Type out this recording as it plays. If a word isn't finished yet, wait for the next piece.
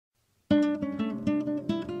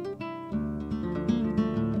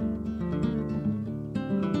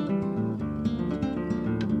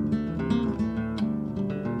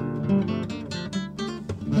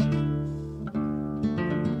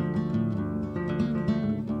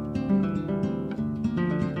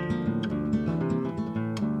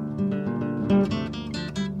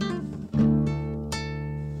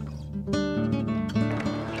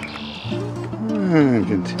And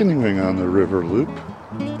continuing on the river loop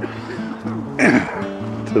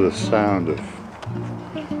to the sound of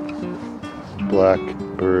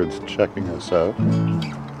blackbirds checking us out.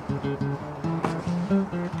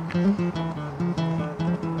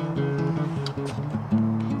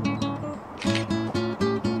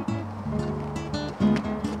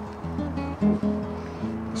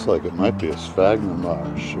 Looks like it might be a sphagnum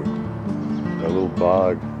marsh or a little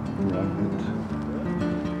bog remnant.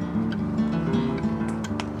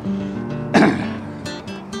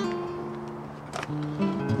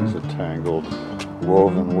 There's a tangled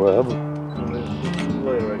woven web.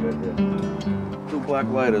 Lighter I got here. 2 black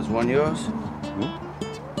lighters, one yours?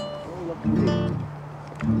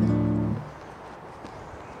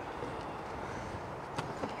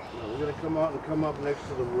 We're gonna come out and come up next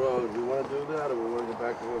to the road. We want to do that, or we want to go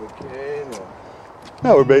back to where we came, or? No,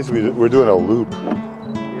 we're doing a loop.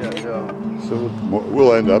 Yeah. So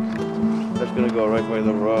we'll end up. That's gonna go right by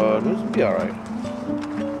the road. This will be all right.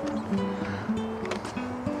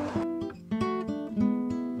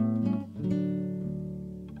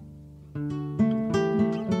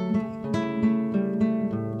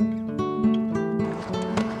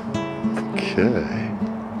 Okay.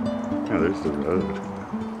 Oh, there's the road.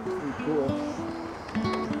 Cool.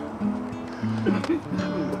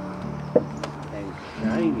 And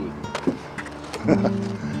shiny.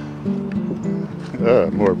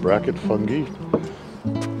 More bracket fungi.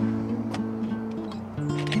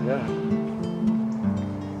 Yeah.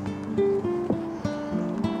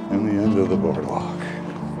 And the end of the boardwalk.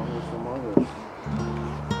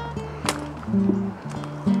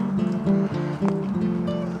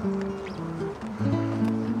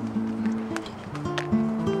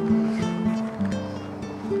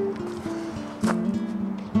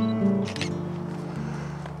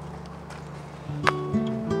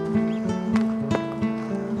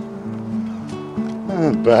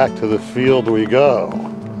 And back to the field we go.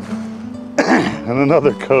 And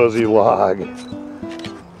another cozy log.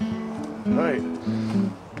 Right.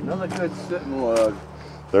 Another good sitting log.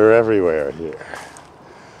 They're everywhere here.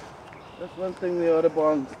 That's one thing the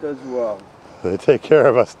Audubon does well. They take care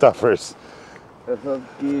of us duffers. That's those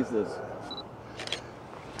geezers.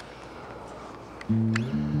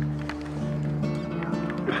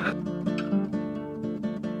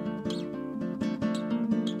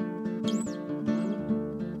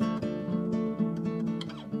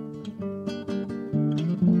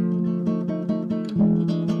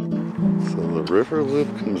 The river loop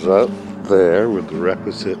comes out there with the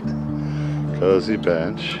requisite cozy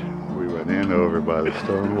bench. We went in over by the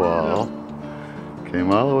stone wall,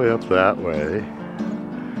 came all the way up that way.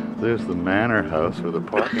 There's the manor house where the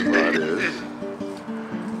parking lot is.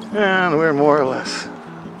 And we're more or less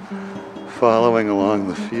following along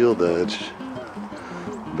the field edge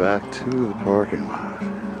back to the parking lot.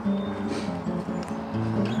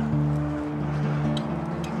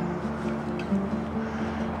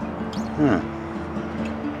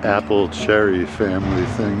 Apple cherry family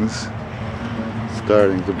things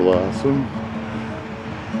starting to blossom.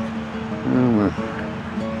 And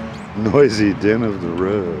the noisy din of the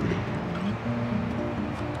road.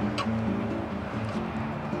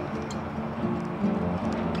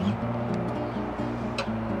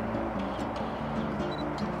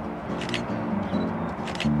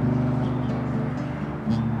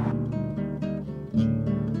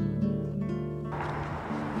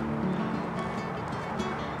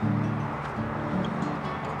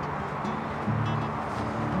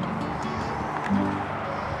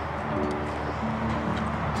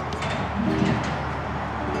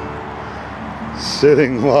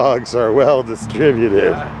 Sitting logs are well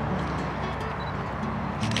distributed. Yeah.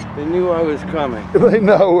 They knew I was coming. They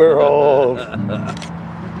know we're old. They knew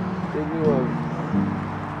I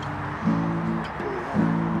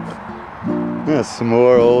was. Yeah, some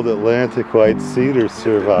more old Atlantic white cedar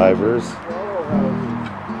survivors.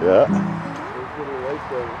 Yeah.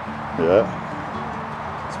 Yeah.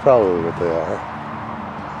 It's probably what they are.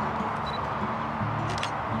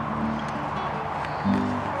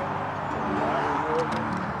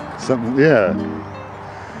 Something, yeah.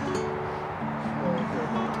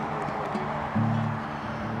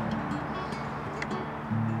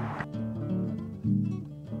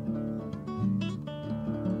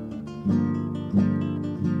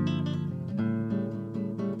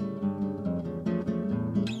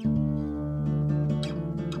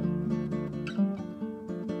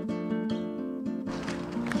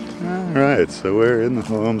 All right, so we're in the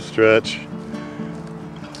home stretch,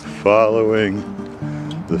 following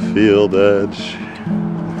the field edge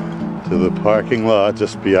to the parking lot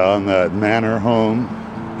just beyond that manor home.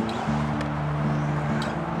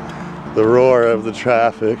 The roar of the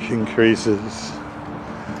traffic increases.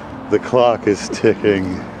 The clock is ticking.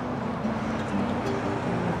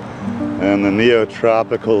 And the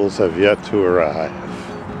neotropicals have yet to arrive.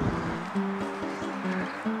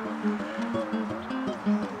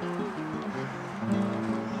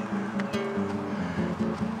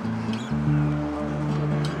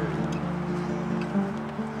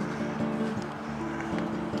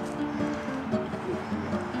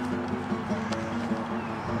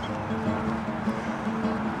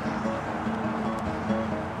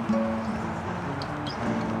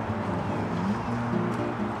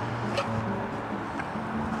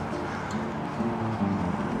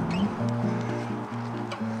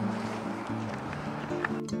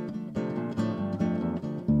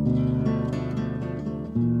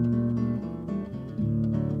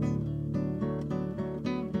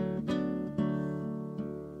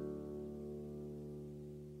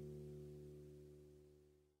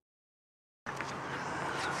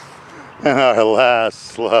 And our last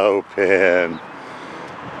slow pan.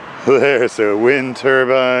 There's a wind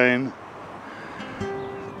turbine,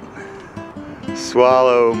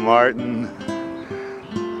 swallow, martin,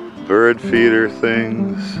 bird feeder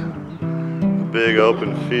things, a big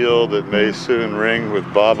open field that may soon ring with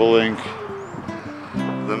bobolink,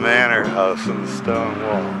 the manor house and the stone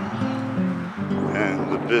wall,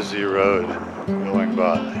 and the busy road going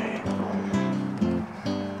by.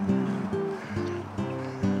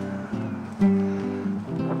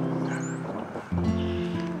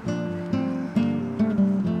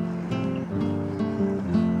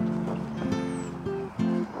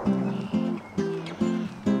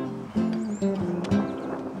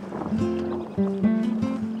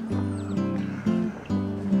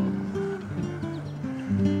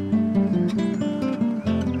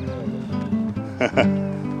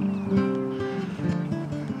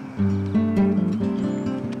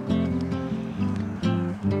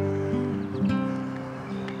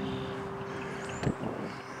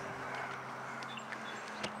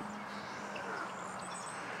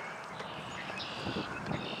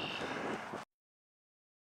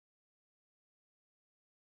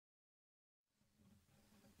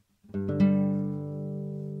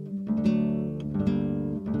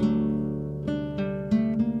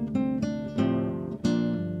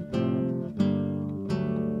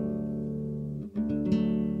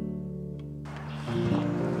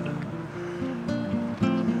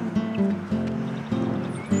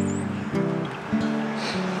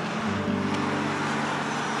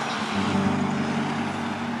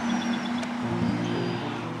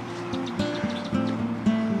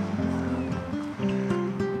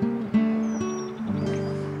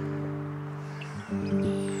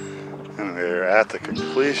 And we're at the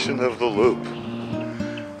completion of the loop,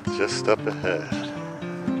 just up ahead.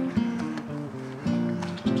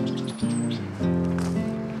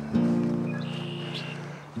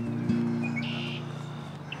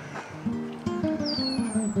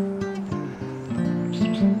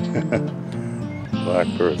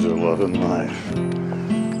 Blackbirds are loving life.